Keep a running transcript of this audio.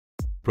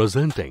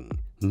Presenting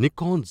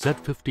Nikon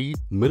Z50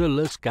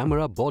 mirrorless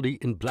camera body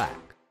in black.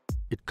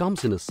 It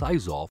comes in a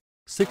size of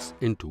 6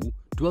 x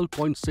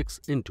 12.6 x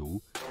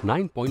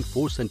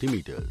 9.4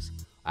 centimeters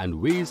and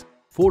weighs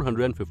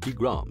 450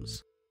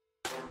 grams.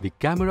 The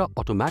camera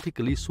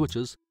automatically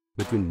switches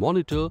between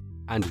monitor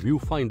and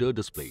viewfinder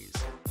displays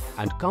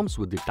and comes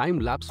with the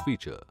time-lapse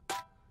feature.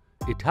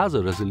 It has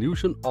a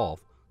resolution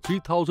of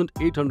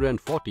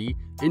 3840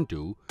 x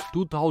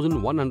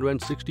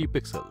 2160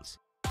 pixels.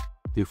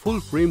 The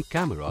full-frame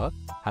camera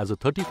has a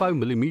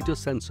 35mm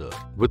sensor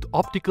with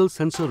optical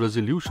sensor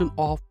resolution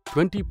of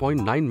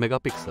 20.9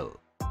 megapixel.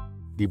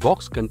 The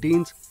box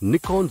contains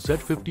Nikon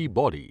Z50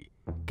 body,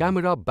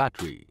 camera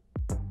battery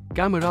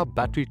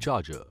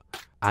charger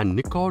and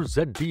Nikon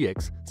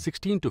ZDX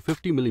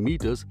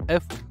 16-50mm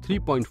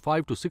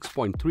f3.5 to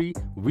 6.3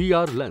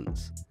 VR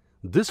lens.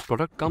 This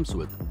product comes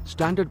with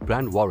standard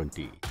brand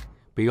warranty.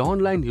 Pay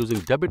online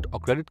using debit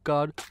or credit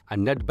card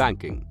and net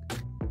banking.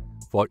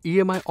 For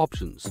EMI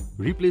options,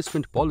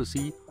 replacement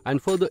policy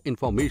and further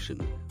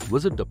information,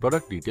 visit the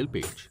product detail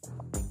page.